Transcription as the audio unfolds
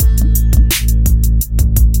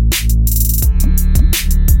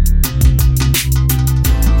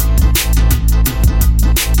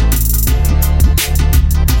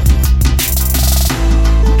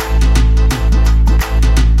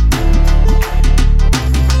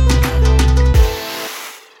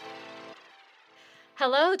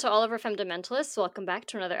Hello to all of our Femmedamentalists. Welcome back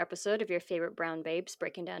to another episode of your favorite brown babes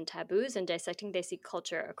breaking down taboos and dissecting desi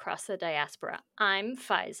culture across the diaspora. I'm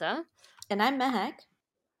Faiza. And I'm Mehak.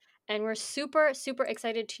 And we're super, super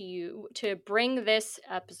excited to bring this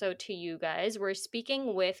episode to you guys. We're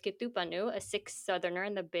speaking with Kittu Pannu, a Sikh Southerner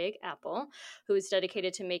in the Big Apple, who is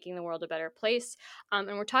dedicated to making the world a better place. And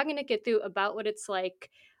we're talking to Kittu about what it's like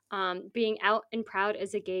being out and proud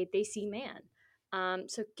as a gay desi man.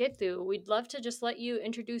 So Kittu, we'd love to just let you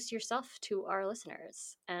introduce yourself to our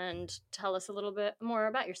listeners and tell us a little bit more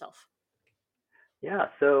about yourself. Yeah,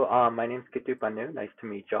 so my name's Kittu Pannu. Nice to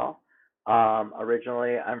meet y'all.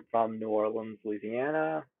 Originally, I'm from New Orleans,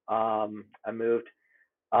 Louisiana. I moved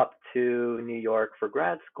up to New York for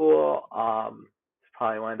grad school. It's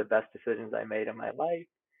probably one of the best decisions I made in my life.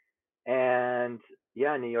 And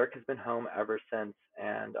yeah, New York has been home ever since.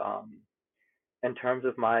 And in terms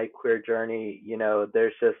of my queer journey,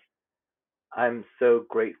 I'm so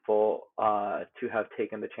grateful to have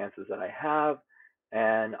taken the chances that I have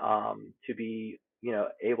and to be,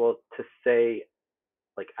 able to say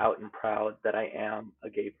like out and proud that I am a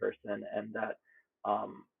gay person and that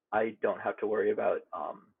I don't have to worry about,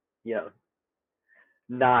 you know,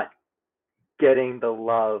 not getting the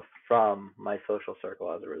love from my social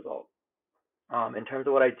circle as a result. In terms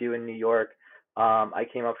of what I do in New York, I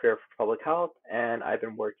came up here for public health and I've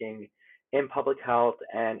been working in public health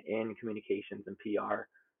and in communications and PR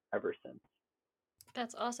ever since.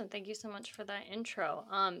 That's awesome. Thank you so much for that intro.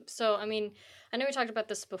 So I mean, I know we talked about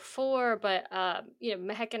this before, but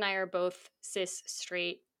Mehak and I are both cis,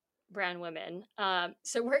 straight, brown women.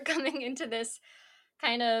 So we're coming into this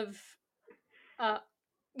kind of, uh,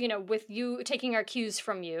 with you taking our cues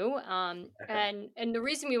from you. Okay. And the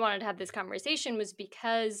reason we wanted to have this conversation was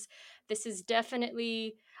because this is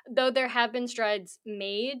definitely, though there have been strides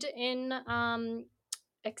made in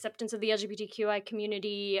acceptance of the LGBTQI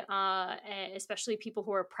community, especially people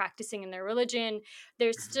who are practicing in their religion,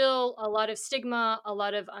 there's still a lot of stigma, a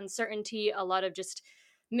lot of uncertainty, a lot of just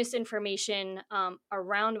misinformation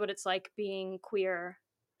around what it's like being queer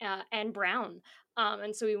and brown.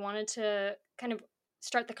 And so we wanted to kind of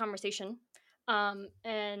start the conversation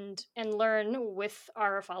and learn with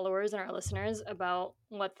our followers and our listeners about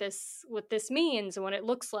what this means and what it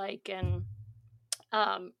looks like, and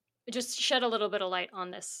um, just shed a little bit of light on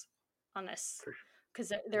this For because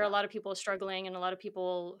sure. there are a Yeah. lot of people struggling and a lot of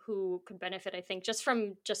people who could benefit, I think, just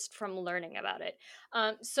from learning about it.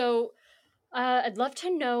 So I'd love to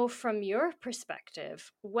know from your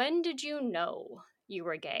perspective, when did you know you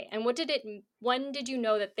were gay, and when did you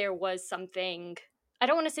know that there was something, I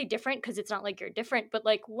don't want to say different because it's not like you're different, but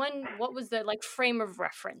like what was the like frame of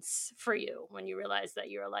reference for you when you realized that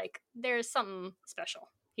you were like, there's something special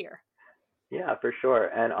here? Yeah, for sure.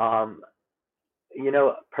 And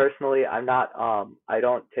personally, I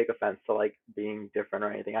don't take offense to like being different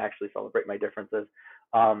or anything. I actually celebrate my differences.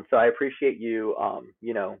 So I appreciate you,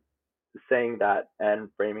 saying that and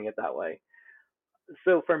framing it that way.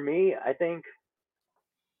 So for me, I think,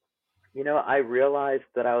 I realized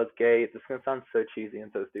that I was gay. This is gonna sound so cheesy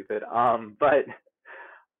and so stupid. But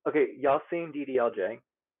okay, y'all seen DDLJ?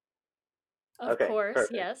 Of Okay, course,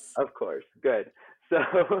 perfect. yes. Of course, good.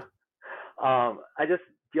 So, I just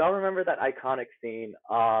do y'all remember that iconic scene?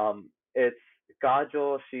 It's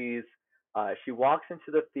Gajal. She walks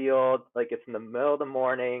into the field like it's in the middle of the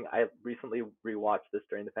morning. I recently rewatched this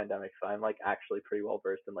during the pandemic, so I'm like actually pretty well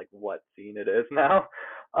versed in like what scene it is now.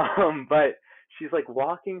 But she's like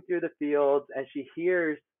walking through the fields and she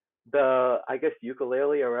hears the I guess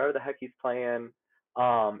ukulele or whatever the heck he's playing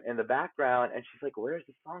in the background, and she's like, "Where's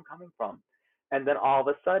the song coming from?" And then all of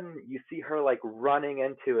a sudden you see her like running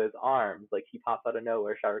into his arms, like he pops out of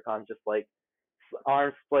nowhere. Shah Rukh Khan's just like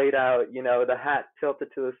arms splayed out, the hat tilted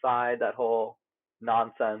to the side, that whole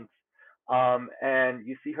nonsense. And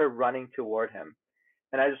you see her running toward him.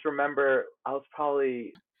 And I just remember I was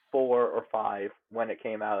probably 4 or 5 when it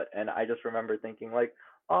came out, and I just remember thinking like,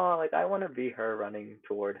 oh, like I want to be her running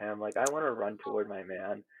toward him, like I want to run toward my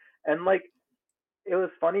man. And like it was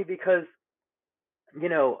funny because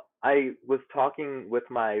I was talking with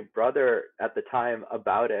my brother at the time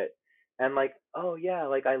about it, and like, oh yeah,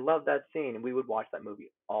 like I love that scene. And we would watch that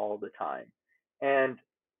movie all the time. And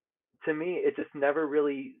to me, it just never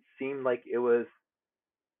really seemed like it was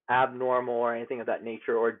abnormal or anything of that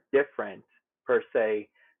nature or different per se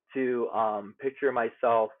to picture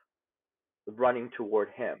myself running toward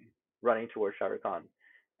him, running toward Shah Rukh Khan.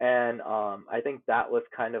 And I think that was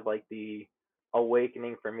kind of like the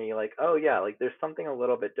awakening for me, like, oh yeah, like there's something a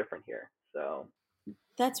little bit different here. So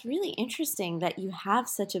That's really interesting that you have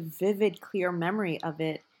such a vivid, clear memory of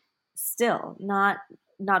it still, not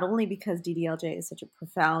not only because DDLJ is such a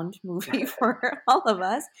profound movie for all of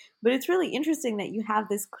us, but it's really interesting that you have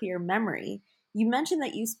this clear memory. You mentioned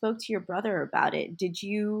that you spoke to your brother about it. Did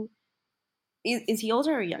you? Is he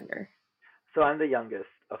older or younger? So I'm the youngest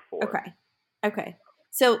of four. Okay. Okay.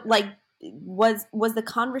 So like was the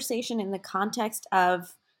conversation in the context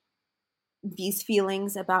of these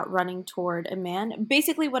feelings about running toward a man?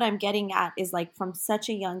 Basically what I'm getting at is like from such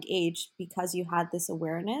a young age, because you had this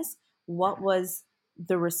awareness, what was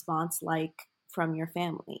the response like from your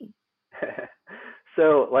family?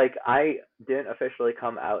 So like I didn't officially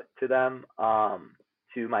come out to them,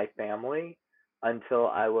 to my family, until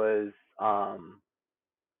I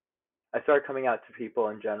started coming out to people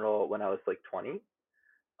in general when I was like 20.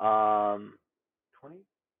 20?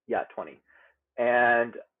 Yeah, 20.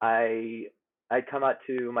 And I'd come out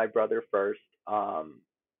to my brother first.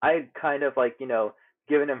 I'd kind of like,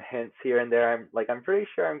 given him hints here and there. I'm pretty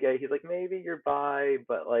sure I'm gay. He's like, maybe you're bi,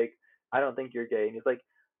 but like I don't think you're gay. And he's like,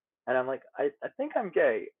 and I'm like, I think I'm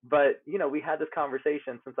gay. But, we had this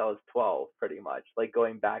conversation since I was 12, pretty much, like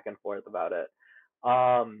going back and forth about it.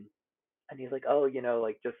 Um, and he's like, oh,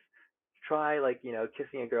 like just try like,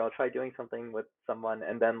 kissing a girl, try doing something with someone,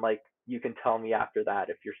 and then like you can tell me after that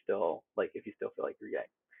if you're still like if you still feel like you're gay.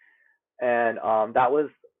 And that was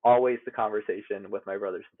always the conversation with my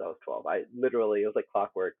brother since I was 12. I literally, it was like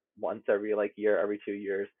clockwork, once every like year, every 2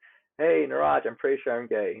 years. Hey, Niraj, I'm pretty sure I'm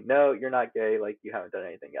gay. No, you're not gay. Like you haven't done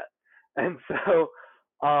anything yet. And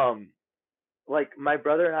so, um, like my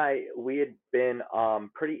brother and I, we had been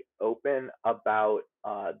pretty open about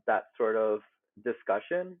that sort of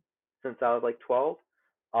discussion since I was like 12.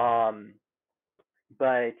 Um,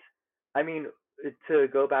 but I mean, to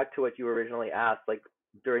go back to what you originally asked, like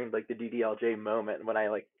during like the DDLJ moment when I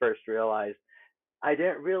like first realized, I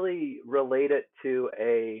didn't really relate it to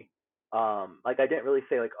a like I didn't really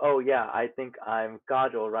say like, oh yeah, I think I'm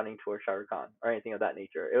Kajol running towards Shah Rukh Khan or anything of that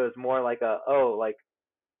nature. It was more like a, oh, like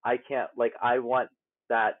I can't, like I want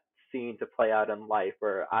that scene to play out in life,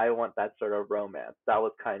 or I want that sort of romance. That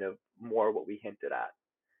was kind of more what we hinted at.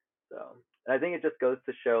 So, and I think it just goes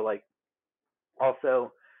to show like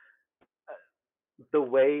also the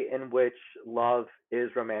way in which love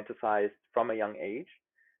is romanticized from a young age.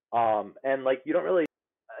 And like you don't really,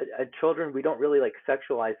 children, we don't really like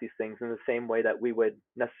sexualize these things in the same way that we would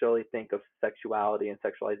necessarily think of sexuality and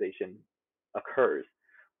sexualization occurs.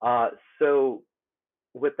 Uh, so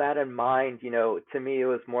with that in mind, to me it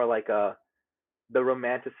was more like the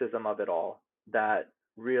romanticism of it all that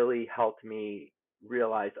really helped me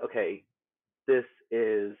realize, okay, this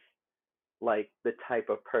is like the type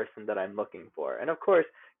of person that I'm looking for. And of course,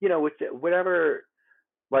 whatever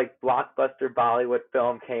like blockbuster Bollywood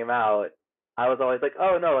film came out, I was always like,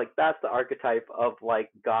 oh no, like that's the archetype of like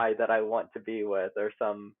guy that I want to be with, or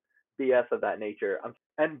some BS of that nature.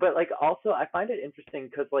 And but like also I find it interesting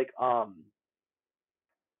because like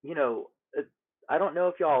you know, it, I don't know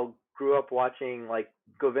if y'all grew up watching like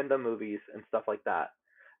Govinda movies and stuff like that.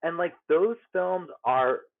 And like those films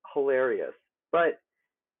are hilarious. But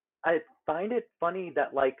I find it funny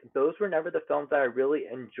that like those were never the films that I really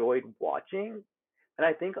enjoyed watching. And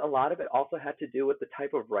I think a lot of it also had to do with the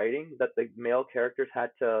type of writing that the male characters had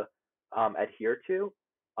to adhere to.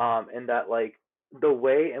 And that like the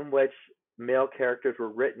way in which male characters were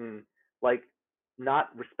written, like not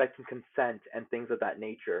respecting consent and things of that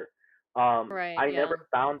nature. Right, I yeah. never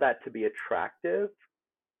found that to be attractive.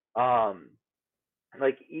 Um,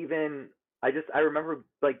 like even I remember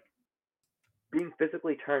like being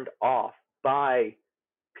physically turned off by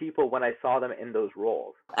people when I saw them in those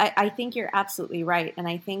roles. I think you're absolutely right. And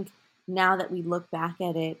I think now that we look back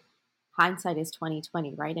at it, hindsight is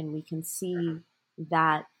 2020, right? And we can see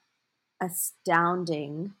that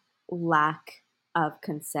astounding lack of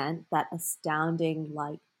consent, that astounding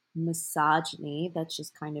like misogyny that's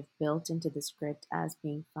just kind of built into the script as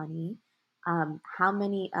being funny. How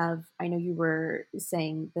many of, I know you were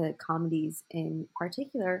saying the comedies in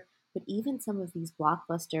particular, but even some of these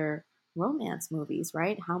blockbuster romance movies,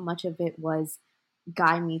 right? How much of it was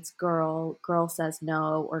guy meets girl, girl says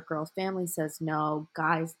no, or girl's family says no,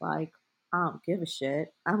 guy's like, I don't give a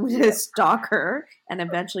shit. I'm gonna Yeah. stalk her, and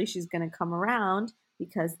eventually she's gonna come around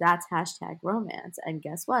because that's hashtag romance. And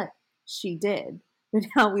guess what? She did. But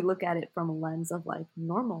now we look at it from a lens of like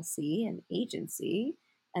normalcy and agency,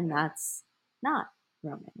 and Yeah. that's not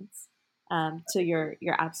romance. So you're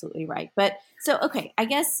absolutely right. But so okay, I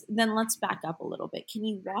guess then let's back up a little bit. Can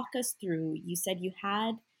you walk us through? You said you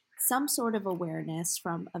had some sort of awareness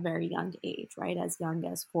from a very young age, right? As young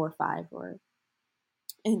as 4 or 5 or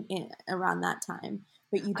around that time.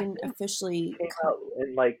 but you I didn't think officially it came out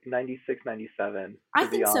in like 96, 97, I to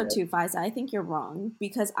be think so honest. too, Faiza. I think you're wrong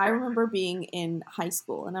because I remember being in high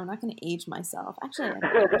school, and I'm not going to age myself. Actually, I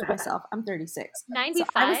don't want to age myself. I'm 36. So I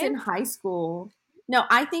was 95? in high school. No,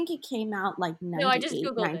 I think it came out like No, I just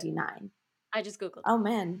 98, Googled it. 99. I just Googled Oh it.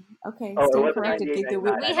 man. Okay, Oh, it stand wasn't Yeah. corrected. 98, Gitu.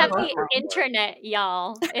 We 99. We I we know have both that's the for wrong. sure. internet,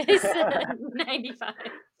 y'all. It's 95.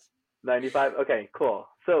 95? Okay, cool.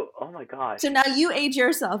 So, oh my gosh. So now you age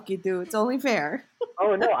yourself, Gitu. It's only fair.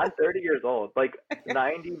 Oh no, I'm 30 years old. Like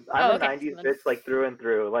 90, I'm Oh, a okay. 90s So then, bitch like through and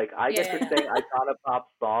through. Like I yeah, get to yeah, sing Icona Pop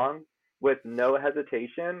song with no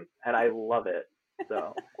hesitation and I love it.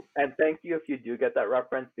 So, and thank you if you do get that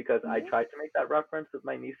reference because I tried to make that reference with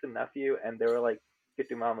my niece and nephew and they were like,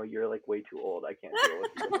 Kittu Mama, you're like way too old. I can't deal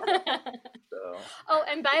with you. yeah. So, Oh,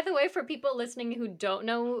 and by the way, for people listening who don't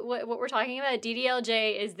know what we're talking about,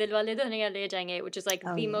 DDLJ is Dilwale Dulhaniya Le Jayenge, which is like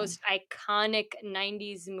Oh the yeah. most iconic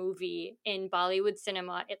 90s movie in Bollywood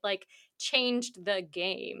cinema. It like changed the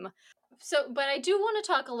game. So, but I do want to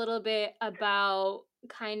talk a little bit about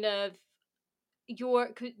kind of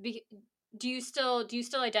do you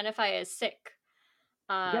still identify as Sikh?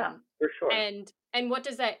 yeah, Um, for sure. and what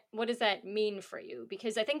does that mean for you?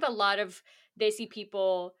 Because I think a lot of Desi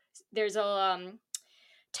people, there's a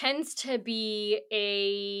tends to be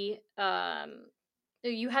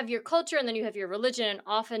you have your culture and then you have your religion, and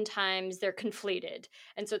oftentimes they're conflated,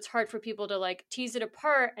 and so it's hard for people to like tease it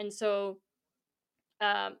apart. And so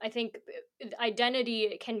I think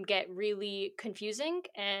identity can get really confusing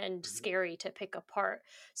and Mhm. scary to pick apart.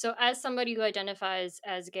 So, as somebody who identifies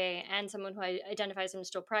as gay and someone who identifies and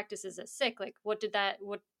still practices as Sikh, like, what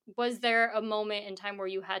was there a moment in time where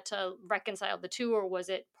you had to reconcile the two, or was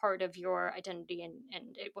it part of your identity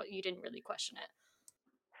and what you didn't really question it?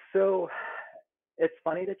 So, it's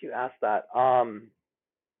funny that you asked that.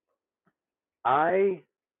 I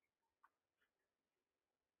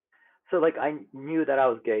So like I knew that I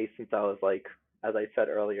was gay since I was like, as I said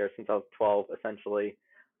earlier, since I was 12 essentially.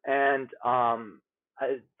 And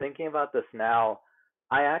thinking about this now,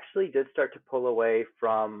 I actually did start to pull away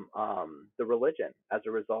from the religion as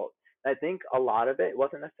a result. I think a lot of it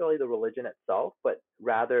wasn't necessarily the religion itself, but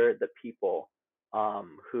rather the people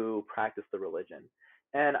who practice the religion.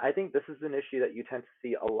 And I think this is an issue that you tend to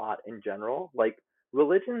see a lot in general. Like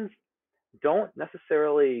religions don't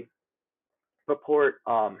necessarily purport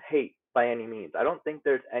hate by any means. I don't think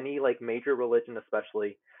there's any like major religion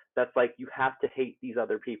especially that's like you have to hate these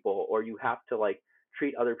other people or you have to like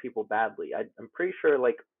treat other people badly. I'm pretty sure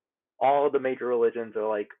like all the major religions are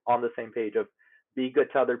like on the same page of be good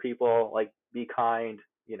to other people, like be kind,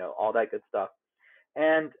 all that good stuff.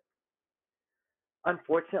 And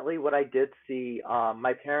unfortunately, what I did see,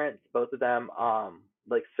 my parents, both of them,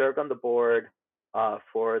 like served on the board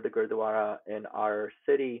for the Gurdwara in our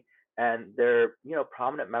city, and they're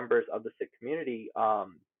prominent members of the Sikh community.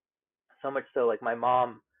 So much so, like my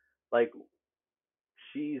mom, like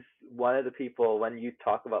she's one of the people when you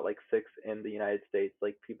talk about like Sikhs in the United States,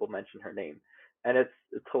 like people mention her name, and it's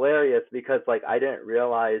hilarious because like I didn't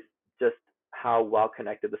realize just how well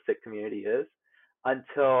connected the Sikh community is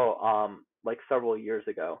until like several years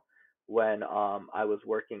ago when I was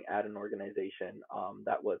working at an organization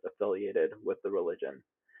that was affiliated with the religion,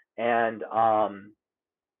 and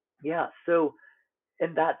yeah, so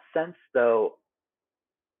in that sense though,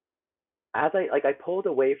 as I pulled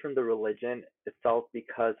away from the religion itself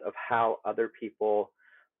because of how other people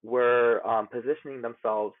were positioning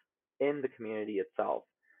themselves in the community itself.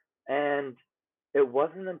 And it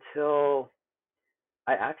wasn't until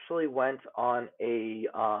I actually went on a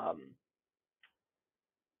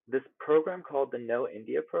this program called the No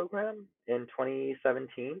India program in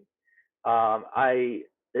 2017. I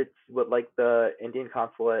It's with like the Indian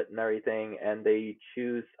consulate and everything, and they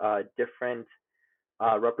choose different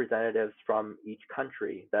representatives from each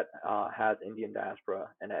country that has Indian diaspora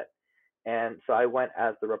in it. And so I went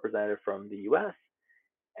as the representative from the US.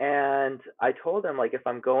 And I told them, like, if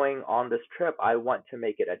I'm going on this trip, I want to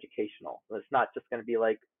make it educational. It's not just going to be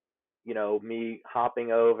like, me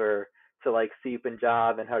hopping over to like see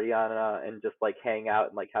Punjab and Haryana and just like hang out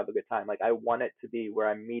and like have a good time. Like, I want it to be where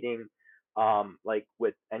I'm meeting, like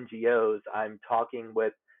with NGOs, I'm talking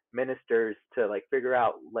with ministers to like figure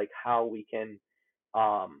out like how we can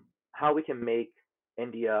make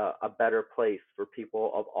India a better place for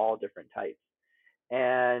people of all different types.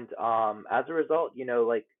 And as a result,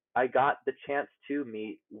 like I got the chance to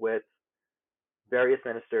meet with various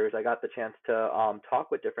ministers. I got the chance to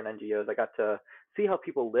talk with different NGOs. I got to see how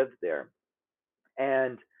people lived there.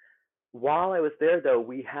 And while I was there, though,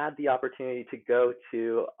 we had the opportunity to go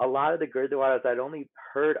to a lot of the gurdwaras I'd only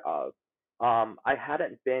heard of. I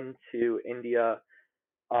hadn't been to India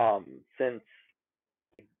um, since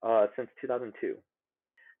 2002.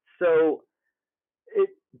 So it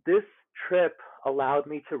this trip allowed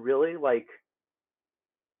me to really like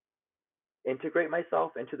integrate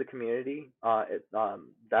myself into the community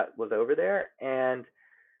that was over there, and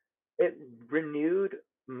it renewed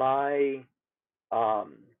my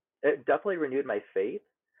um, it definitely renewed my faith,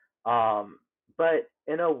 um, but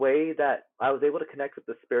in a way that I was able to connect with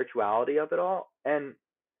the spirituality of it all. And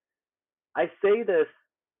I say this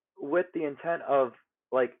with the intent of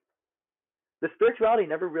like the spirituality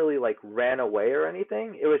never really like ran away or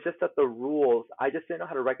anything. It was just that the rules, I just didn't know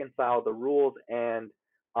how to reconcile the rules and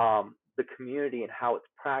the community and how it's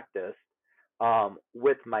practiced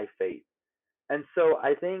with my faith. And so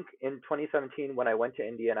I think in 2017, when I went to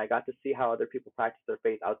India and I got to see how other people practice their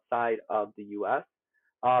faith outside of the US,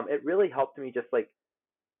 it really helped me just like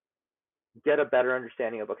get a better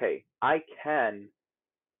understanding of, okay, I can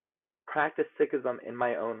practice Sikhism in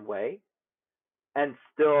my own way and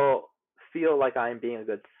still feel like I'm being a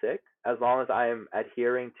good Sikh as long as I'm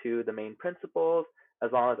adhering to the main principles,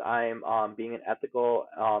 as long as I'm being an ethical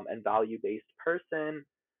and value based person.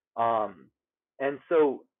 Um, and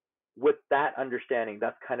so, with that understanding,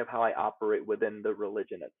 that's kind of how I operate within the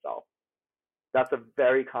religion itself. That's a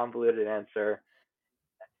very convoluted answer,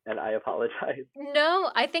 and I apologize. No,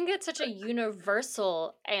 I think it's such a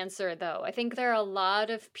universal answer, though. I think there are a lot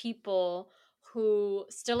of people who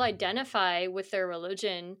still identify with their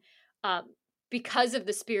religion um, because of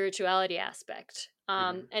the spirituality aspect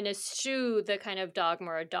Mm-hmm. and eschew the kind of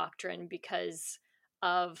dogma or doctrine because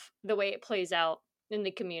of the way it plays out in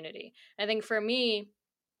the community. I think for me,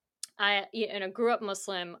 grew up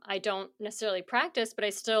Muslim. I don't necessarily practice, but I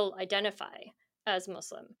still identify as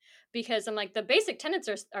Muslim because I'm like the basic tenets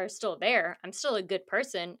are still there. I'm still a good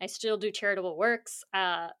person. I still do charitable works,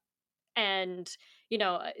 and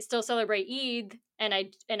I still celebrate Eid, and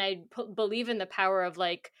believe in the power of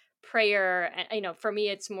like prayer. And for me,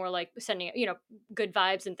 it's more like sending good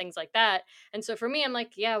vibes and things like that. And so for me, I'm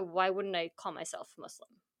like, yeah, why wouldn't I call myself Muslim?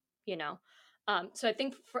 You know, so I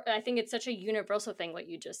think it's such a universal thing. What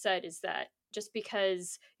you just said is that just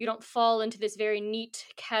because you don't fall into this very neat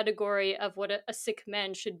category of what a Sikh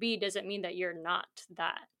man should be doesn't mean that you're not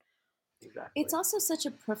that. It's Exactly. also such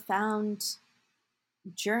a profound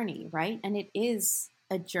journey, right? And it is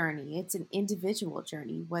a journey. It's an individual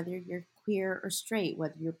journey, whether you're queer or straight,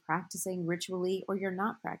 whether you're practicing ritually or you're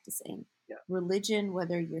not practicing. Yeah. Religion,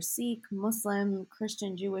 whether you're Sikh, Muslim,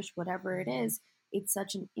 Christian, Jewish, whatever it is, it's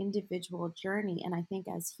such an individual journey. And I think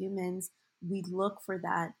as humans, we look for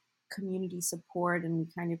that community support and we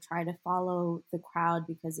kind of try to follow the crowd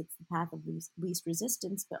because it's the path of least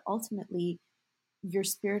resistance. But ultimately, your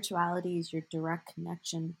spirituality is your direct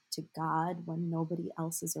connection to God when nobody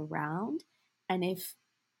else is around. And if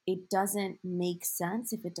it doesn't make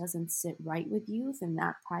sense, if it doesn't sit right with you, then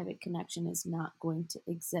that private connection is not going to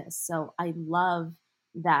exist. So I love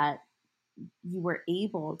that you were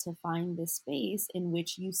able to find this space in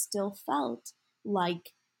which you still felt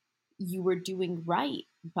like you were doing right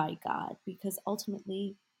by God, because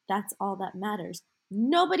ultimately that's all that matters.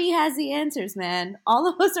 Nobody has the answers, man. All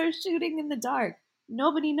of us are shooting in the dark.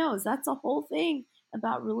 Nobody knows. That's the whole thing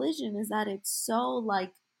about religion, is that it's so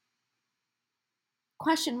like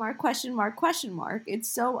question mark, question mark, question mark.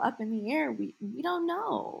 It's so up in the air. We don't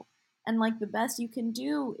know. And like the best you can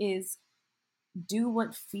do is do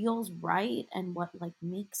what feels right and what like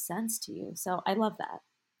makes sense to you. So I love that.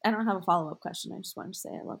 I don't have a follow-up question. I just wanted to say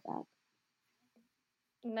I love that.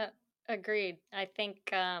 No, agreed. I think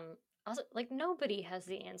also like nobody has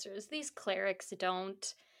the answers. These clerics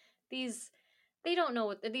don't. These they don't know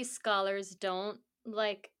what these scholars don't.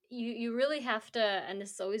 Like you really have to, and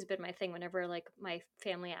this has always been my thing whenever like my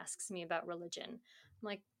family asks me about religion. I'm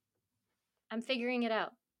like, I'm figuring it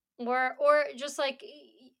out. Or just like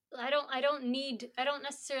I don't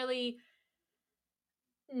necessarily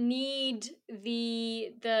need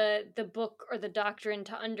the book or the doctrine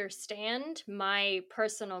to understand my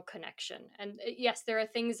personal connection. And yes, there are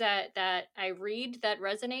things that I read that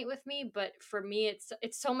resonate with me, but for me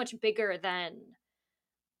it's so much bigger than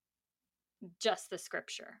just the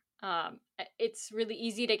scripture. It's really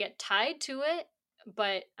easy to get tied to it,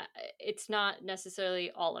 but it's not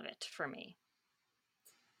necessarily all of it for me.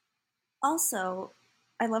 Also,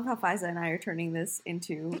 I love how Faiza and I are turning this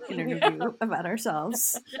into an interview about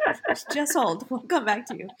ourselves. Just hold, we'll come back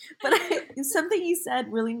to you. But something you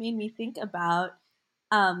said really made me think about,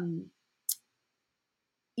 um,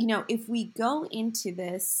 if we go into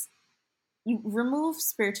this, you remove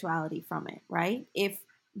spirituality from it, right? If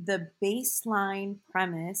the baseline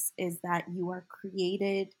premise is that you are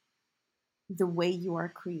created the way you are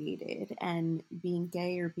created, and being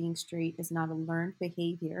gay or being straight is not a learned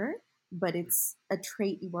behavior, but it's a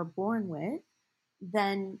trait you are born with,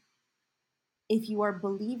 then if you are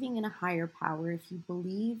believing in a higher power, if you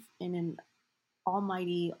believe in an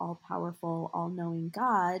almighty, all powerful, all knowing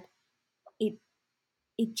God, it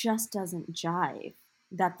it just doesn't jive.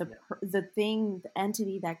 That Yeah. the thing, the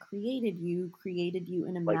entity that created you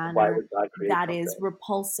in a Like, why manner would God create that is something?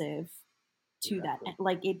 repulsive to that. Exactly.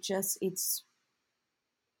 Like it's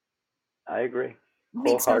I agree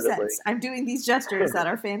makes no wholeheartedly. sense. I'm doing these gestures that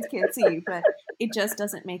our fans can't see, but it just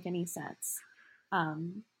doesn't make any sense.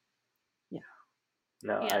 Um, yeah.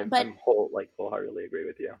 No, Yeah. But wholeheartedly agree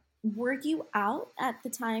with you. were you out at the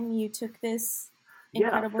time you took this Yeah.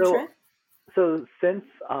 incredible trip? So since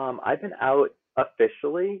I've been out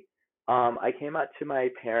officially, I came out to my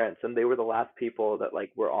parents, and they were the last people that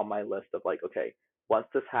like were on my list of like, okay, once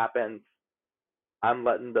this happens, I'm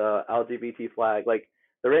letting the LGBT flag, like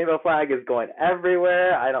the rainbow flag, is going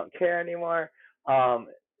everywhere. I don't care anymore. Um,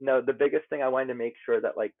 no, the biggest thing I wanted to make sure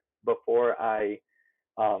that like before I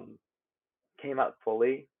um came out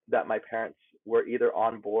fully, that my parents were either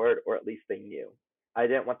on board or at least they knew. I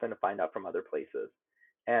didn't want them to find out from other places.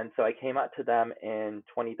 And so I came out to them in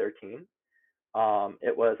 2013.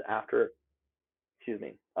 It was after, excuse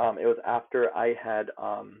me, it was after I had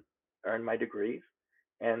earned my degrees.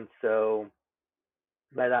 And so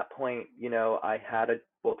by that point, I had a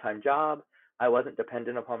full time job. I wasn't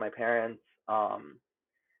dependent upon my parents.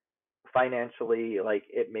 Financially, like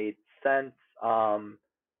it made sense.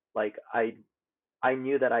 Like I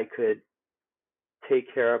knew that I could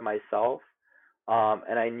take care of myself.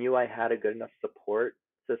 And I knew I had a good enough support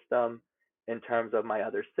system in terms of my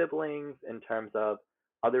other siblings, in terms of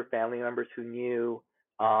other family members who knew,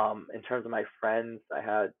 in terms of my friends.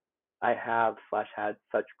 I have slash had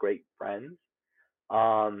such great friends,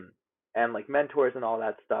 um, and like mentors and all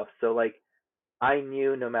that stuff. So like I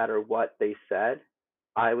knew no matter what they said,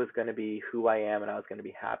 I was going to be who I am, and I was going to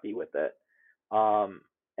be happy with it. Um,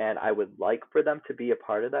 and I would like for them to be a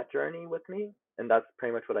part of that journey with me. And that's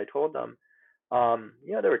pretty much what I told them.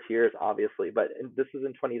 There were tears, obviously, but this was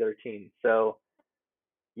in 2013. So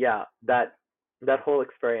yeah, that whole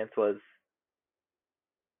experience was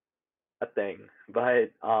a thing.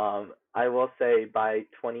 But I will say by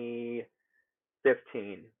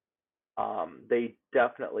 2015,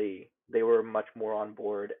 they were much more on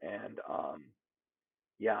board, and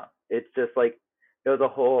yeah, it's just like it was a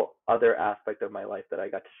whole other aspect of my life that I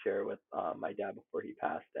got to share with my dad before he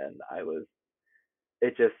passed, and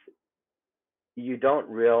it just, you don't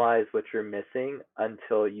realize what you're missing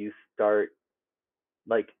until you start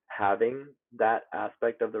like having that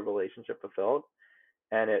aspect of the relationship fulfilled,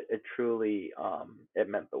 and it truly it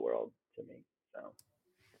meant the world to me. So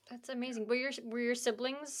That's amazing. Were your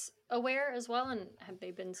siblings aware as well, and have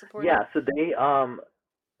they been supportive? yeah,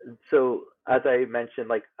 so as I mentioned,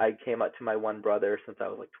 like I came up to my one brother since I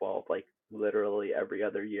was like 12, like literally every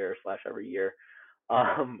other year slash every year,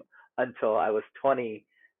 um, until I was 20.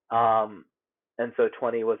 Um, and so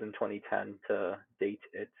 20 was in 2010 to date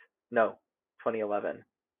it. No, 2011.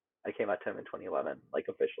 I came out to him in 2011, like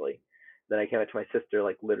officially. Then I came out to my sister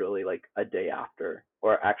like literally like a day after,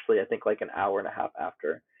 or actually I think like an hour and a half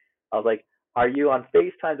after. I was like, "Are you on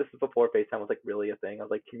FaceTime?" This is before FaceTime was like really a thing. I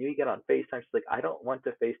was like, "Can you get on FaceTime?" She's like, "I don't want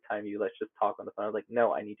to FaceTime you. Let's just talk on the phone." I was like,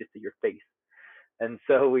 "No, I need to see your face." And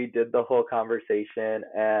so we did the whole conversation,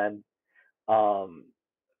 and um,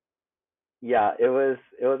 yeah, it was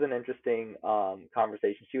an interesting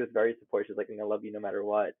conversation. She was very supportive. She's like, "I love you no matter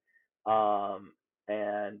what." Um,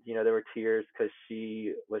 and there were tears because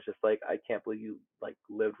she was just like, "I can't believe you like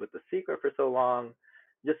lived with the secret for so long."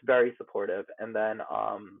 Just very supportive. And then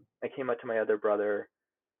I came up to my other brother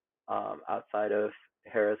outside of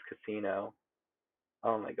Harris Casino.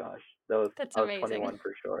 Oh my gosh, That's I was amazing. 21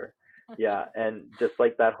 for sure. Yeah, and just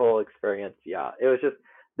like that whole experience, yeah, it was just,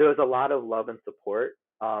 there was a lot of love and support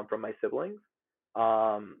from my siblings,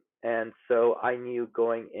 and so I knew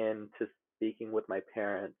going into speaking with my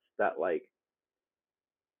parents that like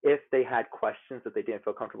if they had questions that they didn't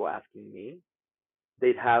feel comfortable asking me,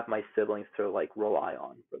 they'd have my siblings to like rely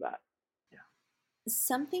on for that. Yeah.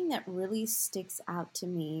 Something that really sticks out to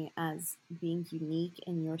me as being unique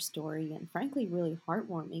in your story, and frankly, really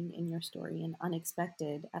heartwarming in your story, and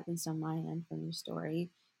unexpected, at least on my end from your story,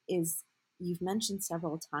 is you've mentioned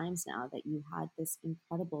several times now that you had this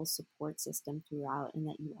incredible support system throughout, and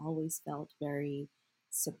that you always felt very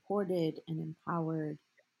supported and empowered.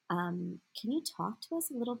 Can you talk to us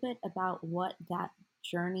a little bit about what that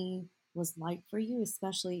journey was like for you,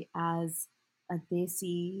 especially as a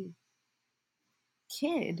desi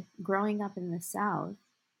kid growing up in the South?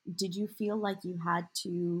 did you feel like you had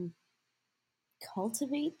to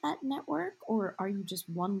cultivate that network, or are you just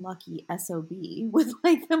one lucky SOB with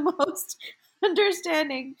like the most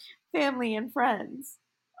understanding family and friends?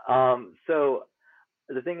 So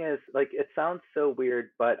the thing is, like, it sounds so weird,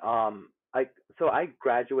 but I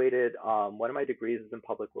graduated. One of my degrees is in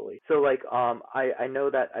public relations. So like, I know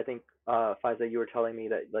that I think Faiza, you were telling me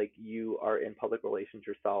that like you are in public relations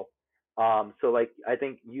yourself. So like, I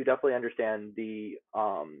think you definitely understand the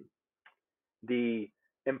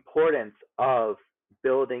importance of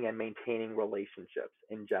building and maintaining relationships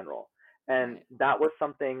in general. And Right. that was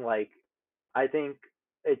something like, I think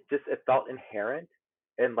it felt inherent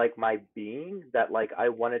in like my being that like I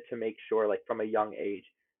wanted to make sure like from a young age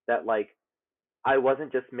that like I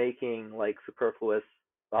wasn't just making like superfluous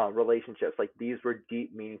relationships. Like these were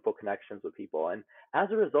deep, meaningful connections with people. And as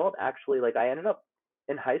a result, actually, like I ended up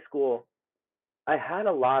in high school, I had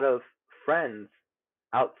a lot of friends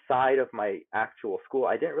outside of my actual school.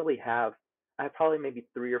 I didn't really have. I had probably maybe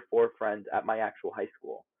 3 or 4 friends at my actual high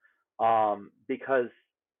school, because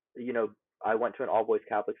you know I went to an all boys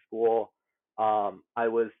Catholic school. I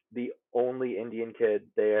was the only Indian kid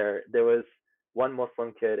there. There was one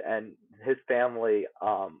Muslim kid, and his family,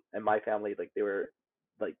 and my family, like they were,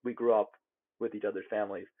 like we grew up with each other's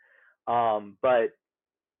families. But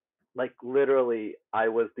like literally, I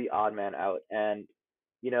was the odd man out, and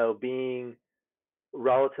being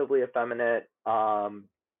relatively effeminate,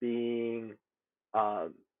 being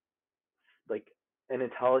um, like an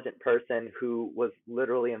intelligent person who was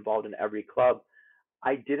literally involved in every club,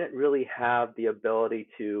 I didn't really have the ability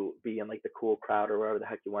to be in like the cool crowd or whatever the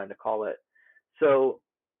heck you wanted to call it. So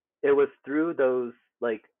it was through those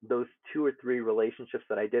 2 or 3 relationships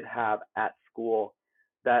that I did have at school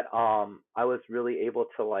that I was really able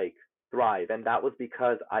to like thrive, and that was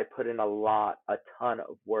because I put in a ton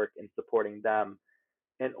of work in supporting them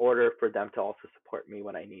in order for them to also support me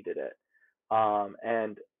when I needed it.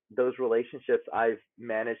 And those relationships I've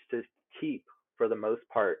managed to keep for the most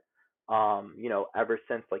part, ever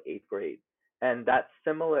since like 8th grade. And that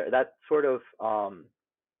sort of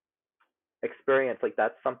experience, like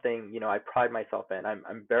that's something, I pride myself in.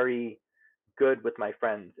 I'm very good with my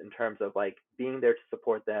friends in terms of like being there to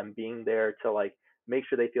support them, being there to like make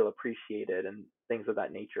sure they feel appreciated and things of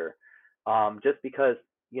that nature. Just because,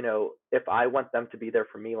 if I want them to be there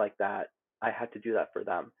for me like that, I had to do that for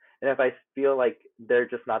them. And if I feel like they're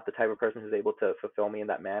just not the type of person who's able to fulfill me in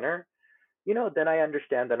that manner, then I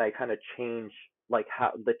understand that I kind of change like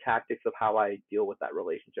how the tactics of how I deal with that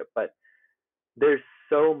relationship. But there's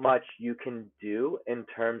so much you can do in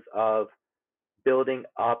terms of building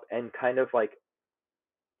up and kind of like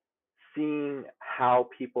seeing how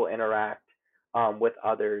people interact with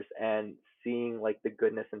others and seeing like the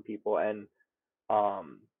goodness in people. And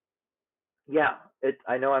um, yeah,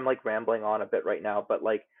 I know I'm like rambling on a bit right now, but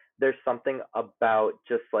like there's something about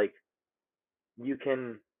just like you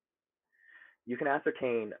can you can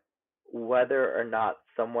ascertain whether or not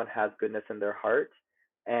someone has goodness in their heart,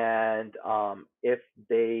 and if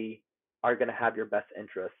they are going to have your best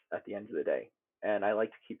interests at the end of the day. And I like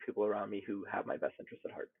to keep people around me who have my best interests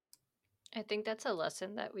at heart. I think that's a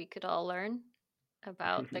lesson that we could all learn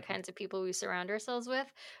about the kinds of people we surround ourselves with.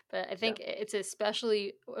 But I Yeah, think it's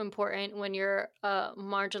especially important when you're a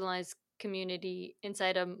marginalized community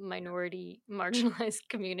inside a minority marginalized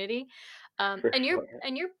community, for and you're sure.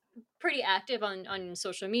 and you're pretty active on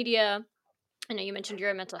social media. I know you mentioned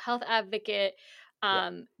you're a mental health advocate.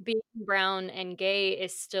 Yeah. Being brown and gay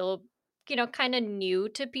is still, kind of new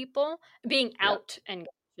to people. Being Yeah. out and gay,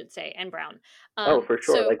 I should say, and brown. Oh, for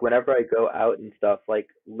sure. So Like whenever I go out and stuff, like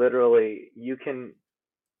literally you can,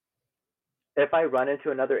 if I run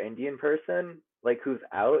into another Indian person like who's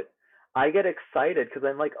out, I get excited because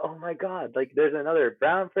I'm like, oh my god, like there's another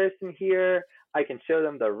brown person here. I can show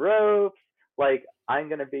them the ropes. Like I'm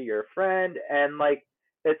gonna be your friend, and like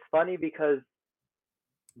it's funny because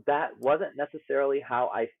that wasn't necessarily how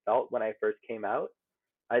I felt when I first came out.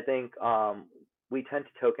 I think we tend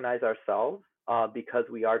to tokenize ourselves because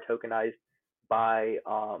we are tokenized by,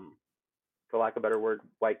 for lack of a better word,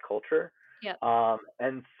 white culture. yeah.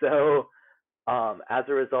 And so as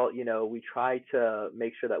a result, we try to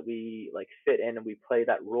make sure that we like fit in and we play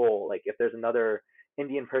that role. Like if there's another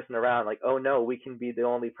Indian person around, like, oh no, we can be the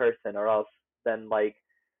only person, or else then like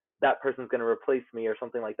that person's gonna replace me or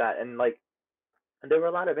something like that. And like there were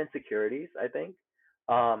a lot of insecurities, I think,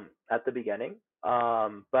 at the beginning.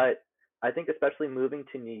 But I think especially moving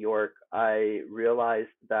to New York, I realized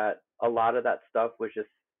that a lot of that stuff was just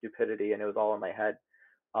stupidity and it was all in my head.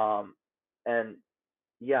 Um, and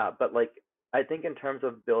yeah, but like I think in terms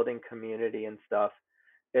of building community and stuff,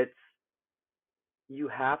 it's you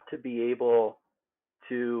have to be able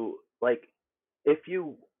to like if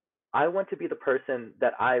you I want to be the person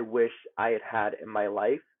that I wish I had had in my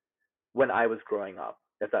life when I was growing up,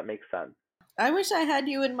 if that makes sense. I wish I had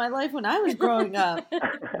you in my life when I was growing up.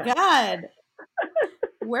 God,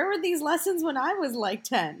 where were these lessons when I was like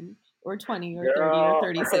 10 or 20 or 30 or Girl,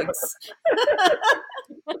 36?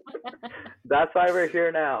 that's why we're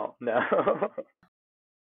here now. No.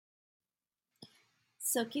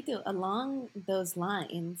 So, Kitu, along those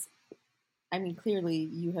lines, I mean, clearly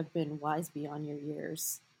you have been wise beyond your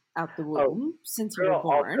years out the Oh, womb since you were girl,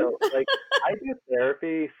 born. also, like, I do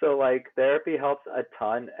therapy, so like therapy helps a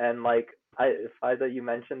ton. And like, Faiza, you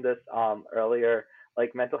mentioned this earlier,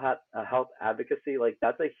 like health advocacy, like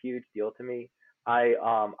that's a huge deal to me. I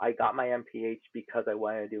got my MPH because I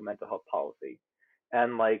wanted to do mental health policy,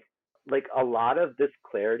 and like a lot of this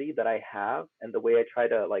clarity that I have and the way I try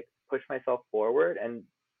to like push myself forward and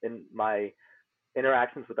in my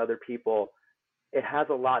interactions with other people, it has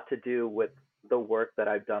a lot to do with the work that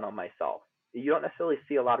I've done on myself. You don't necessarily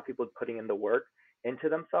see a lot of people putting in the work into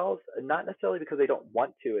themselves, not necessarily because they don't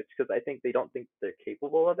want to, it's because I think they don't think they're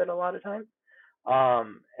capable of it a lot of times.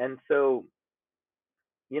 And so,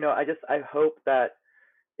 I hope that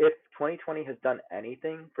if 2020 has done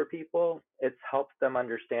anything for people, it's helped them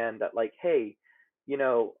understand that, like, hey, you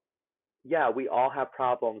know, yeah, we all have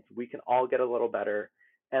problems. We can all get a little better.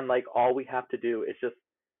 And like, all we have to do is just,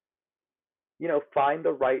 find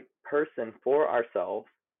the right person for ourselves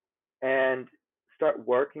and start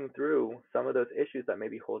working through some of those issues that may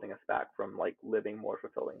be holding us back from like living more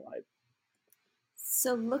fulfilling lives.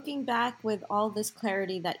 So, looking back with all this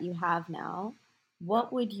clarity that you have now, Yeah.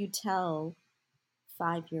 what would you tell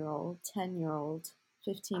 5-year-old, 10-year-old,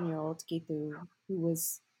 15-year-old Gitu who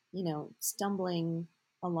was, stumbling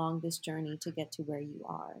along this journey to get to where you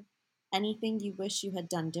are? Anything you wish you had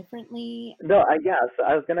done differently? No, so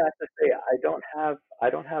I was gonna actually say I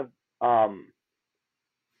don't have um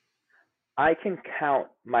I can count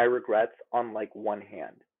my regrets on like one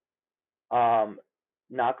hand. Um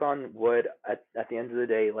Knock on wood, at the end of the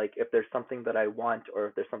day, like if there's something that I want or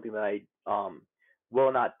if there's something that I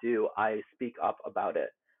will not do, I speak up about it.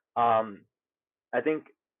 Um I think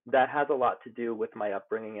that has a lot to do with my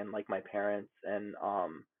upbringing and like my parents and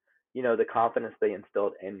the confidence they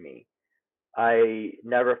instilled in me. I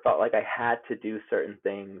never felt like I had to do certain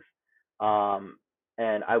things. Um,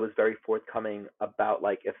 and I was very forthcoming about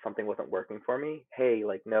like if something wasn't working for me, hey,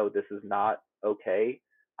 like no, this is not okay.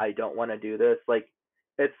 I don't want to do this. Like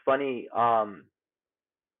it's funny, I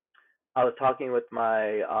was talking with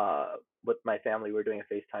my family. We were doing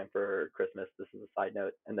a FaceTime for Christmas. This is a side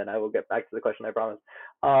note, and then I will get back to the question, I promise.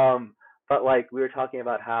 Um, but like we were talking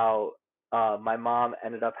about how my mom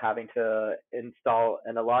ended up having to install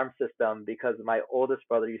an alarm system because my oldest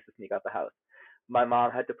brother used to sneak out the house. My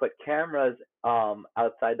mom had to put cameras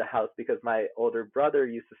outside the house because my older brother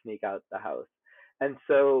used to sneak out the house. And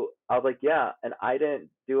so I was like, yeah, and I didn't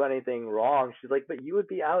do anything wrong. She's like, but you would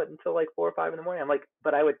be out until like 4 or 5 in the morning. I'm like,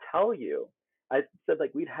 but I would tell you. I said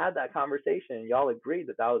like we'd had that conversation and y'all agreed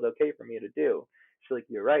that that was okay for me to do. She's like,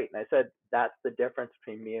 you're right. And I said that's the difference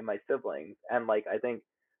between me and my siblings. And like I think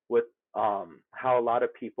with how a lot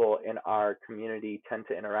of people in our community tend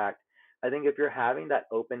to interact, I think if you're having that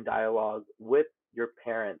open dialogue with your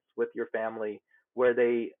parents, with your family, where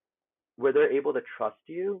they're able to trust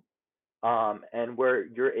you, and where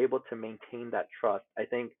you're able to maintain that trust, I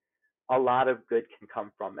think a lot of good can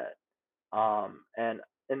come from it. And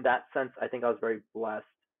in that sense, I think I was very blessed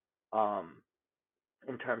um,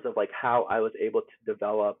 in terms of like how I was able to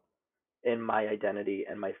develop in my identity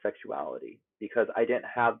and my sexuality because I didn't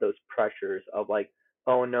have those pressures of like,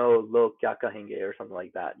 oh no, log kya kahenge or something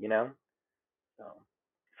like that, you know? So,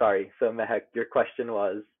 sorry. So Mehak, your question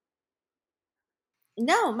was,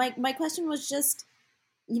 No, my question was just,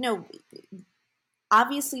 you know,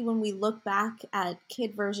 obviously when we look back at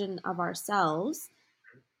kid version of ourselves,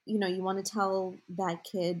 you want to tell that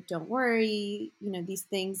kid, don't worry, these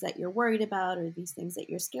things that you're worried about or these things that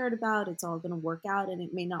you're scared about, it's all going to work out, and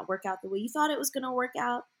it may not work out the way you thought it was going to work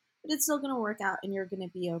out, but it's still going to work out and you're going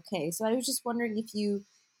to be okay. So I was just wondering if you,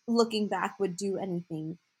 looking back, would do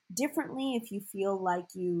anything differently, if you feel like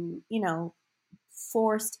you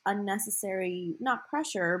forced unnecessary, not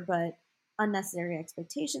pressure, but unnecessary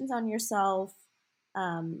expectations on yourself.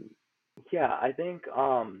 Um, yeah, I think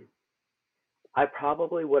I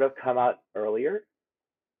probably would have come out earlier.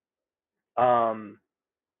 Um,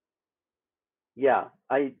 Yeah,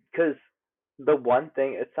 because the one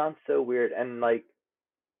thing, it sounds so weird, and like,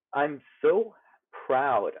 I'm so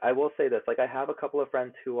proud. I will say this, like, I have a couple of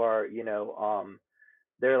friends who are,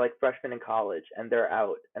 they're like freshmen in college and they're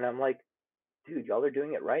out, and I'm like, dude, y'all are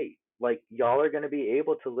doing it right. Like, y'all are going to be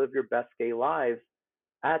able to live your best gay lives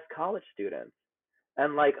as college students.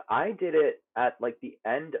 And like, I did it at like the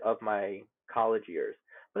end of my college years.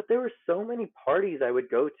 But there were so many parties I would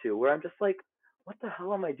go to where I'm just like, what the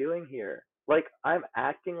hell am I doing here? Like, I'm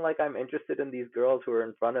acting like I'm interested in these girls who are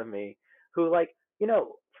in front of me, who, like,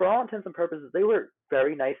 for all intents and purposes, they were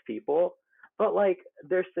very nice people, but like,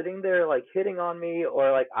 they're sitting there like hitting on me,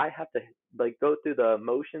 or like, I have to like go through the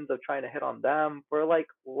motions of trying to hit on them for like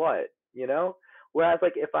what, you know? Whereas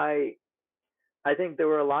like, if I think there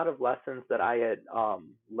were a lot of lessons that I had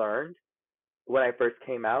learned when I first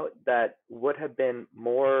came out that would have been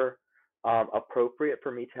more appropriate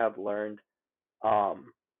for me to have learned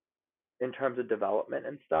um, in terms of development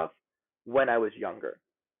and stuff when I was younger.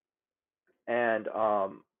 And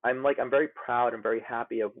I'm very proud and very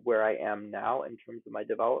happy of where I am now in terms of my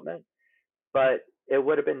development. But it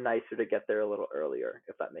would have been nicer to get there a little earlier,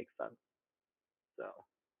 if that makes sense. So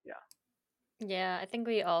yeah, Yeah, I think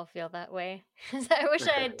we all feel that way. I wish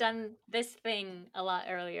I had done this thing a lot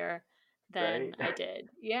earlier right. than I did.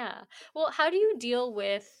 Yeah. Well, how do you deal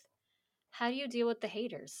with the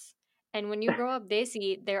haters? And when you grow up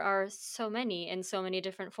desi, there are so many in so many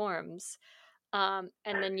different forms. And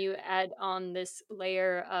then you add on this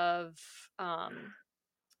layer of um,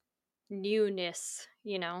 newness,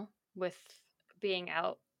 with being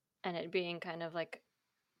out and it being kind of like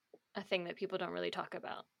a thing that people don't really talk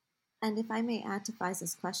about. And if I may add to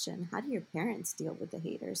Faiza's question, how do your parents deal with the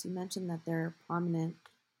haters? You mentioned that they're prominent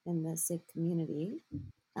in the Sikh community.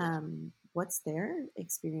 What's their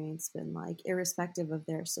experience been like, irrespective of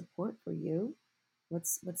their support for you?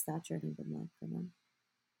 What's that journey been like for them?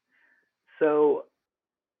 So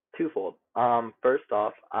twofold. First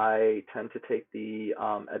off, I tend to take the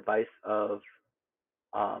advice of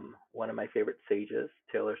one of my favorite sages,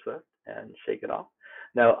 Taylor Swift, and shake it off.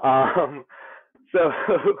 No, so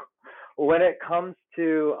when it comes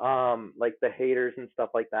to like the haters and stuff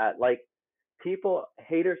like that, like,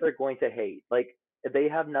 haters are going to hate. Like, they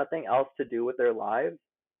have nothing else to do with their lives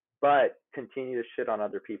but continue to shit on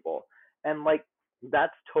other people. And like,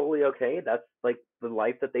 that's totally okay. That's like the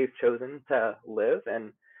life that they've chosen to live,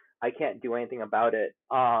 and I can't do anything about it.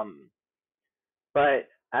 But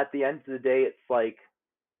at the end of the day, it's like,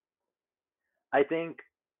 I think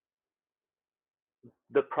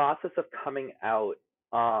the process of coming out,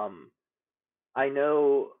 I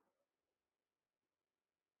know.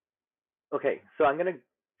 Okay, so I'm gonna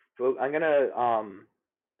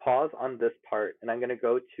pause on this part, and I'm gonna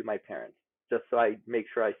go to my parents just so I make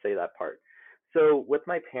sure I say that part. So with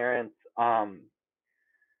my parents,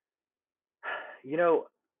 you know,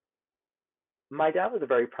 my dad was a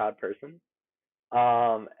very proud person.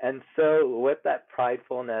 And so with that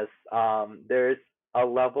pridefulness, there's a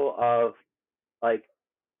level of like,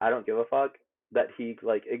 I don't give a fuck that he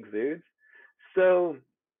like exudes. So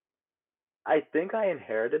I think I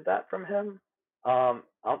inherited that from him.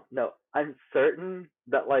 No, I'm certain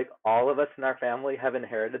that like all of us in our family have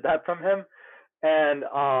inherited that from him. And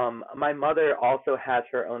my mother also has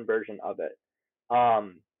her own version of it.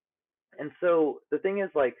 Um, and so the thing is,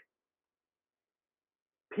 like,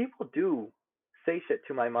 people do say shit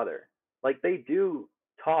to my mother. Like, they do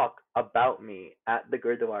talk about me at the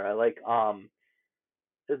Gurdwara. Like,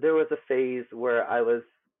 there was a phase where I was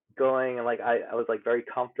going, and like, I was like very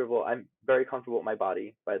comfortable. I'm very comfortable with my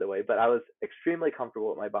body, by the way, but I was extremely comfortable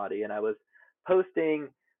with my body, and I was posting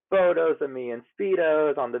photos of me in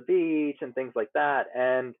speedos on the beach and things like that,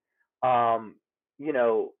 and um, you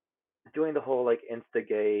know, doing the whole like insta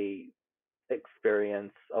gay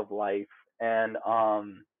experience of life, and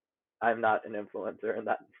I'm not an influencer in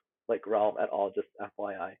that like realm at all, just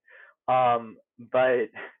FYI. But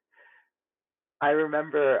I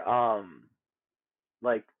remember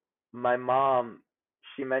like, my mom,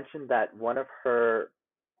 she mentioned that one of her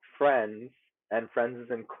friends, and friends is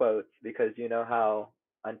in quotes because you know how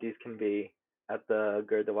aunties can be at the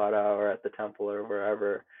Gurdwara or at the temple or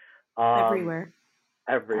wherever, um, Everywhere.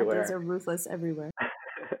 Aunties everywhere. are ruthless everywhere.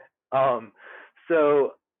 um,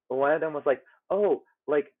 so one of them was like, "Oh,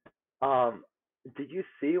 like, um, did you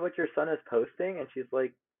see what your son is posting?" And she's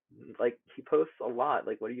like, he posts a lot.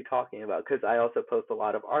 Like, what are you talking about? Because I also post a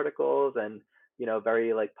lot of articles and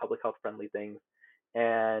very like public health friendly things.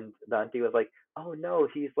 And the auntie was like, "Oh no,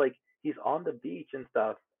 he's on the beach and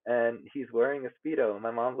stuff, and he's wearing a speedo." And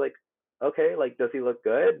my mom's like, "Okay, like, does he look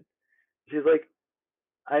good?" She's like,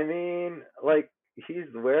 I mean, like, he's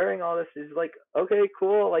wearing all this. He's like, okay,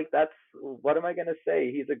 cool. Like, that's, what am I gonna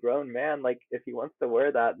say? He's a grown man. Like, if he wants to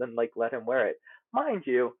wear that, then like let him wear it. Mind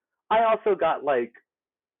you, I also got like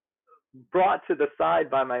brought to the side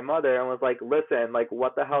by my mother and was like, listen, like,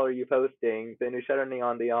 what the hell are you posting? Then you shut on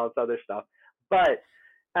the all this other stuff. But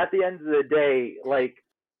at the end of the day, like,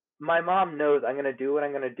 my mom knows I'm gonna do what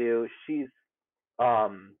I'm gonna do.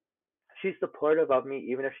 Um she's supportive of me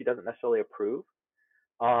even if she doesn't necessarily approve.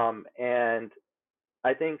 And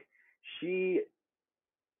I think she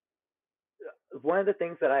one of the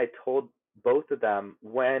things that I told both of them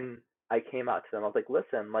when I came out to them, I was like,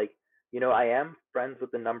 listen, like, I am friends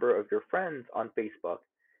with a number of your friends on Facebook,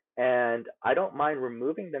 and I don't mind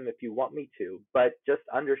removing them if you want me to, but just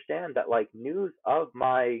understand that, like, news of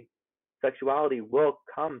my sexuality will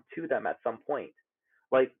come to them at some point.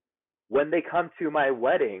 Like, when they come to my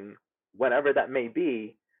wedding, whenever that may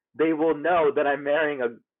be, they will know that I'm marrying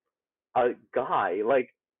a guy. Like,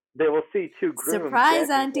 they will see two grooms Surprise,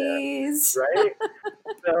 standing there, aunties. right?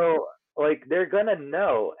 So, like, they're gonna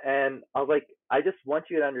know. And I was like, I just want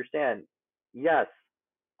you to understand, yes,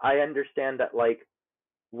 I understand that, like,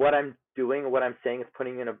 what I'm doing, what I'm saying is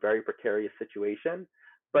putting you in a very precarious situation,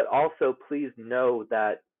 but also please know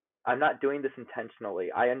that I'm not doing this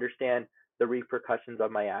intentionally. I understand the repercussions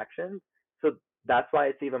of my actions. So that's why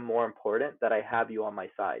it's even more important that I have you on my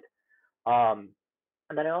side. Um,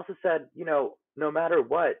 and then I also said, no matter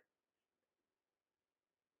what,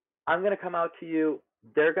 I'm gonna come out to you.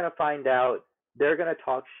 They're gonna find out. They're gonna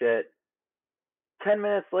talk shit. 10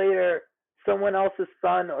 minutes later, someone else's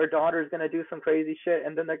son or daughter is gonna do some crazy shit,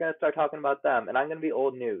 and then they're gonna start talking about them, and I'm gonna be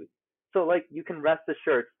old news. So, like, you can rest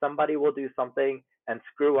assured, somebody will do something and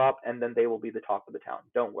screw up, and then they will be the talk of the town.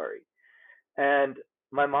 Don't worry. And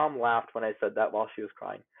my mom laughed when I said that while she was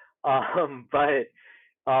crying. But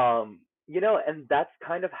and that's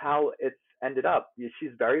kind of how it's ended up.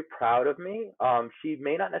 She's very proud of me. She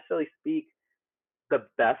may not necessarily speak the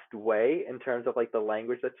best way in terms of, like, the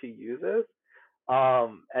language that she uses.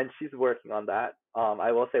 And she's working on that.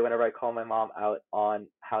 I will say, whenever I call my mom out on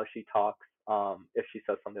how she talks, if she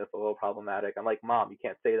says something that's a little problematic, I'm like, Mom, you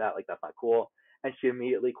can't say that. Like, that's not cool. And she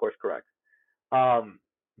immediately course corrects. Um,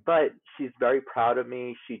 but she's very proud of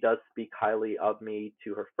me. She does speak highly of me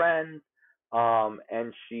to her friends.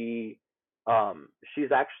 And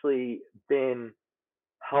she's actually been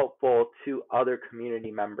helpful to other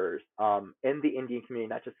community members in the Indian community,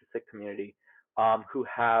 not just the Sikh community, who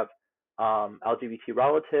have LGBT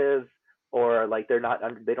relatives, or, like, they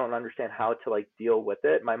don't understand how to, like, deal with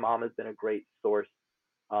it. My mom has been a great source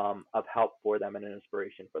of help for them and an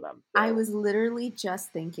inspiration for them. I So was literally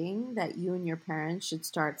just thinking that you and your parents should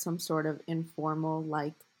start some sort of informal,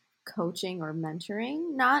 like, coaching or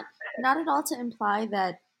mentoring. Not at all to imply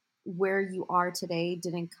that where you are today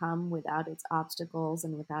didn't come without its obstacles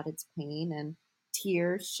and without its pain and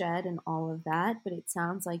tears shed and all of that, but it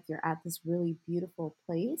sounds like you're at this really beautiful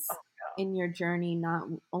place in your journey, not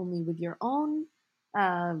only with your own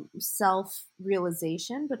self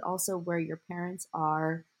realization, but also where your parents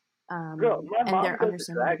are, girl, my and mom their goes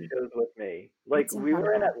to drag understanding. shows with me. Like, It's we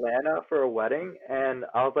were in incredible. Atlanta for a wedding, and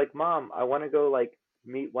I was like, Mom, I want to go, like,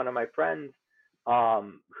 meet one of my friends,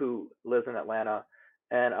 who lives in Atlanta,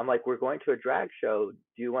 and I'm like, we're going to a drag show.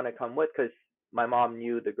 Do you want to come with? Because my mom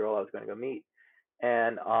knew the girl I was going to go meet,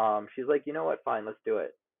 and she's like, you know what? Fine, let's do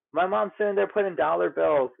it. My mom's sitting there putting dollar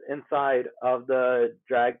bills inside of the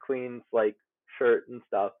drag queen's, like, shirt and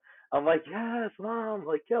stuff. I'm like, yes, mom,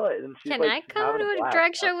 like, kill it. And Can I she's come having a to a blast drag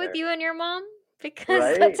out show with there, you and your mom?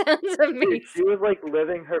 Because that right? sounds Dude, she amazing. was, like,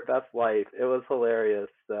 living her best life. It was hilarious.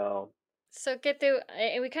 So So get through,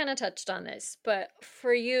 we kind of touched on this, but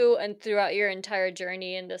for you and throughout your entire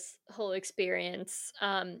journey and this whole experience,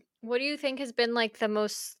 what do you think has been, like, the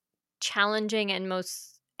most challenging and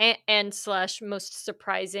and slash most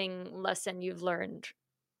surprising lesson you've learned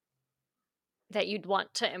that you'd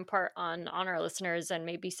want to impart on our listeners and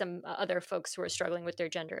maybe some other folks who are struggling with their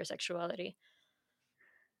gender or sexuality?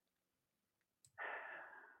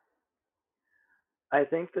 I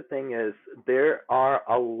think the thing is, there are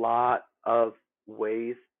a lot of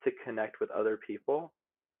ways to connect with other people.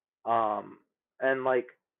 Um, and, like,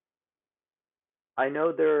 I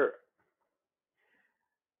know there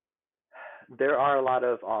are a lot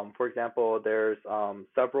of, for example, there's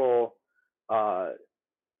several uh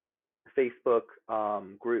Facebook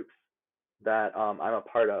groups that I'm a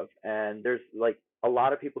part of, and there's, like, a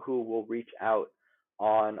lot of people who will reach out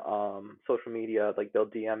on social media, like, they'll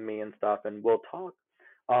DM me and stuff, and we'll talk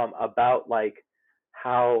about, like,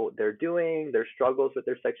 how they're doing, their struggles with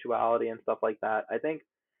their sexuality and stuff like that. I think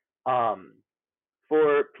um,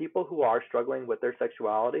 for people who are struggling with their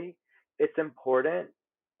sexuality, it's important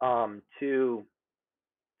to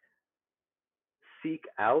seek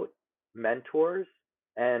out mentors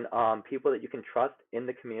and people that you can trust in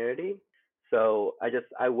the community. So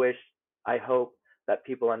I wish I hope that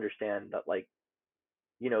people understand that, like,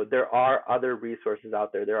 there are other resources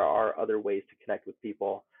out there. There are other ways to connect with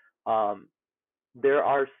people. Um, there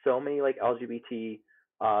are so many like LGBT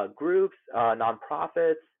groups,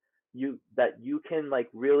 nonprofits, you can like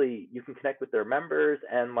really you can connect with their members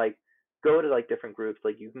and like go to like different groups.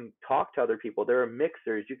 Like you can talk to other people. There are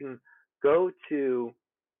mixers. You can go to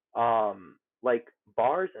like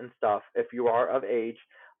bars and stuff if you are of age,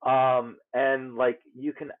 and like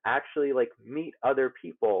you can actually like meet other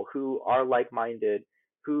people who are like-minded,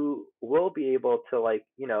 who will be able to like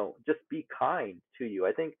just be kind to you.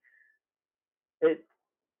 I think it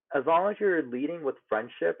as long as you're leading with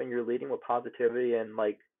friendship and you're leading with positivity and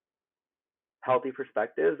like healthy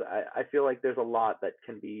perspectives, I feel like there's a lot that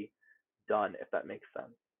can be done, if that makes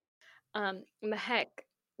sense. Mehak,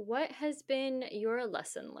 what has been your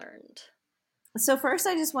lesson learned? So first,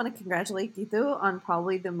 I just want to congratulate Gitu on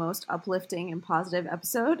probably the most uplifting and positive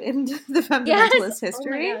episode in the Yes. Fundamentalist Oh my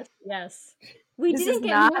history. gosh. Yes. We This is didn't get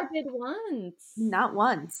not morbid once. not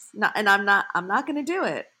once, not, and I'm not going to do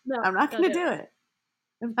it. No, I'm not don't going do to do it. it.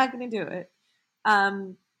 I'm not going to do it.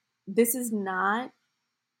 Um, this is not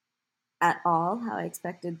at all how I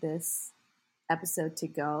expected this episode to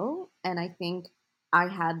go, and I think I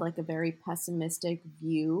had like a very pessimistic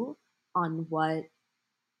view on what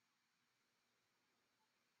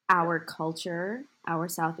our culture, our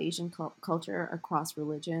South Asian culture across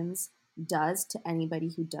religions does to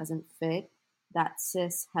anybody who doesn't fit that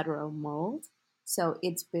cis hetero mold. So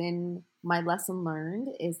it's been my lesson learned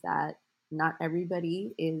is that not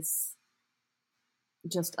everybody is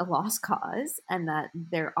just a lost cause and that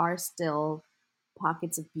there are still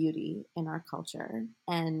pockets of beauty in our culture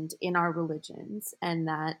and in our religions, and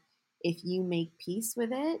that if you make peace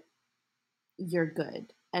with it, you're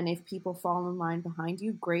good. And if people fall in line behind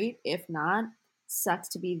you, great. If not, sucks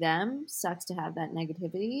to be them, sucks to have that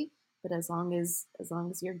negativity. But as long as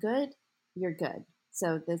you're good, you're good.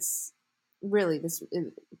 So this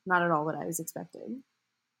is not at all what I was expecting.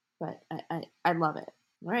 But I love it.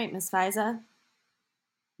 All right, Miss Faiza,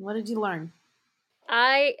 what did you learn?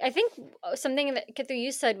 I think something that Kithu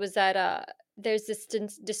you said was that there's this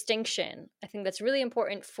distinction. I think that's really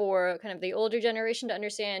important for kind of the older generation to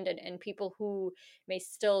understand, and people who may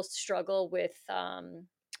still struggle with uh,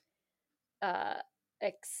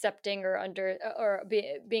 accepting or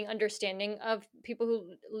being understanding of people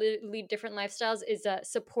who lead different lifestyles is that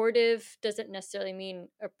supportive doesn't necessarily mean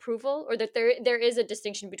approval, or that there is a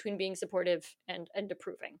distinction between being supportive and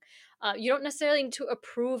approving. You don't necessarily need to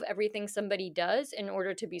approve everything somebody does in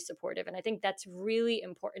order to be supportive, and I think that's really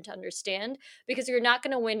important to understand, because you're not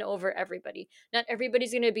going to win over everybody. Not everybody's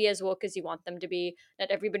going to be as woke as you want them to be. Not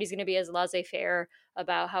everybody's going to be as laissez-faire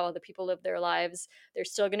about how other people live their lives.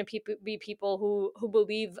 There's still going to be people who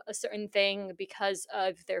believe a certain thing because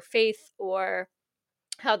of their faith or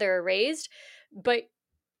how they're raised, but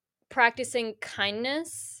practicing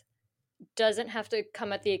kindness doesn't have to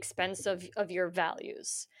come at the expense of your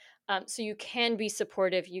values. So you can be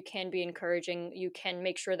supportive, you can be encouraging, you can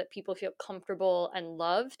make sure that people feel comfortable and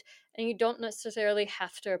loved, and you don't necessarily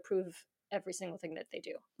have to approve every single thing that they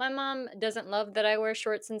do. My mom doesn't love that I wear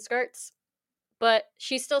shorts and skirts, but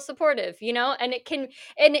she's still supportive, and it can,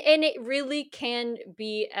 and it really can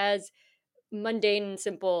be as mundane and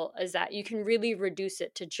simple as that. You can really reduce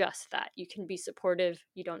it to just that. You can be supportive,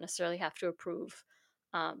 you don't necessarily have to approve,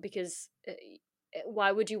 because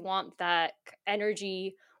why would you want that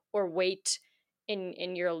energy or weight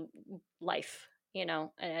in your life, and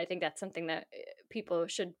I think that's something that people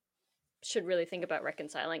should really think about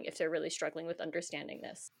reconciling if they're really struggling with understanding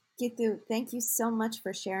this. Gitu, thank you so much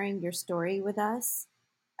for sharing your story with us.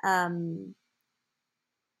 Um,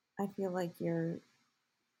 I feel like you're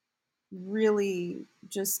really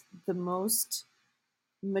just the most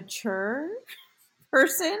mature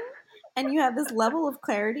person, and you have this level of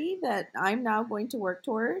clarity that I'm now going to work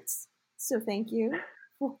towards. So thank you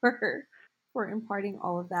for imparting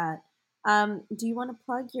all of that. Do you want to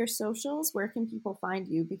plug your socials? Where can people find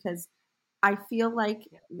you? Because I feel like,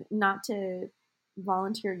 not to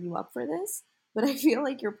volunteer you up for this, but I feel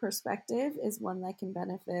like your perspective is one that can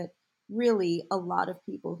benefit really a lot of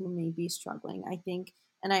people who may be struggling. I think,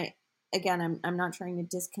 and I'm not trying to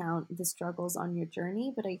discount the struggles on your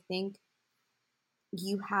journey, but I think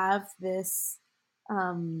you have this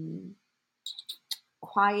um,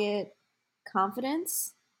 quiet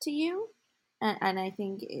confidence to you, and I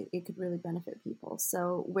think it could really benefit people.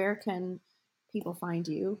 So where can people find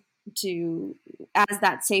you to, as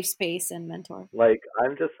that safe space and mentor? Like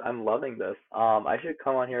I'm loving this. I should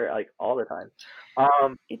come on here like all the time.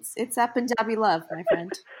 Um, It's that Punjabi love, my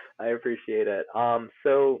friend. I appreciate it.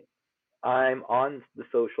 So I'm on the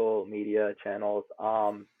social media channels.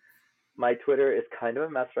 My Twitter is kind of a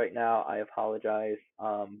mess right now. I apologize.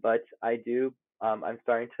 But I do. I'm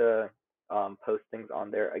starting to post things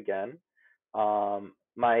on there again.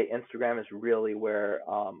 My Instagram is really where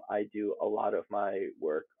I do a lot of my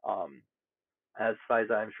work. As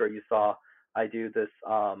Faiza, I'm sure you saw, I do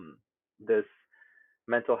this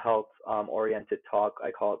mental health oriented talk.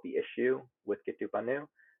 I call it the issue with Kittu Pannu,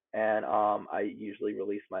 and I usually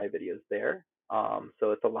release my videos there.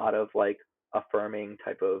 So it's a lot of like affirming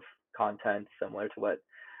type of content, similar to what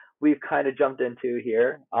we've kind of jumped into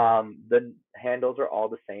here. The handles are all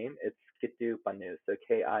the same. It's Kittu Pannu, so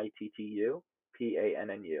KITTU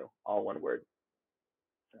PANNU, all one word.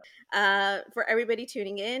 For everybody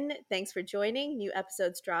tuning in, thanks for joining. New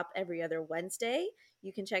episodes drop every other Wednesday.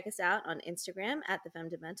 You can check us out on Instagram at the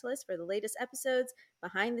Femmedamentalists for the latest episodes,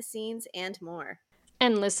 behind the scenes, and more.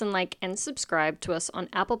 And listen, like, and subscribe to us on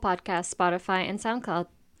Apple Podcasts, Spotify, and SoundCloud.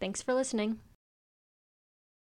 Thanks for listening.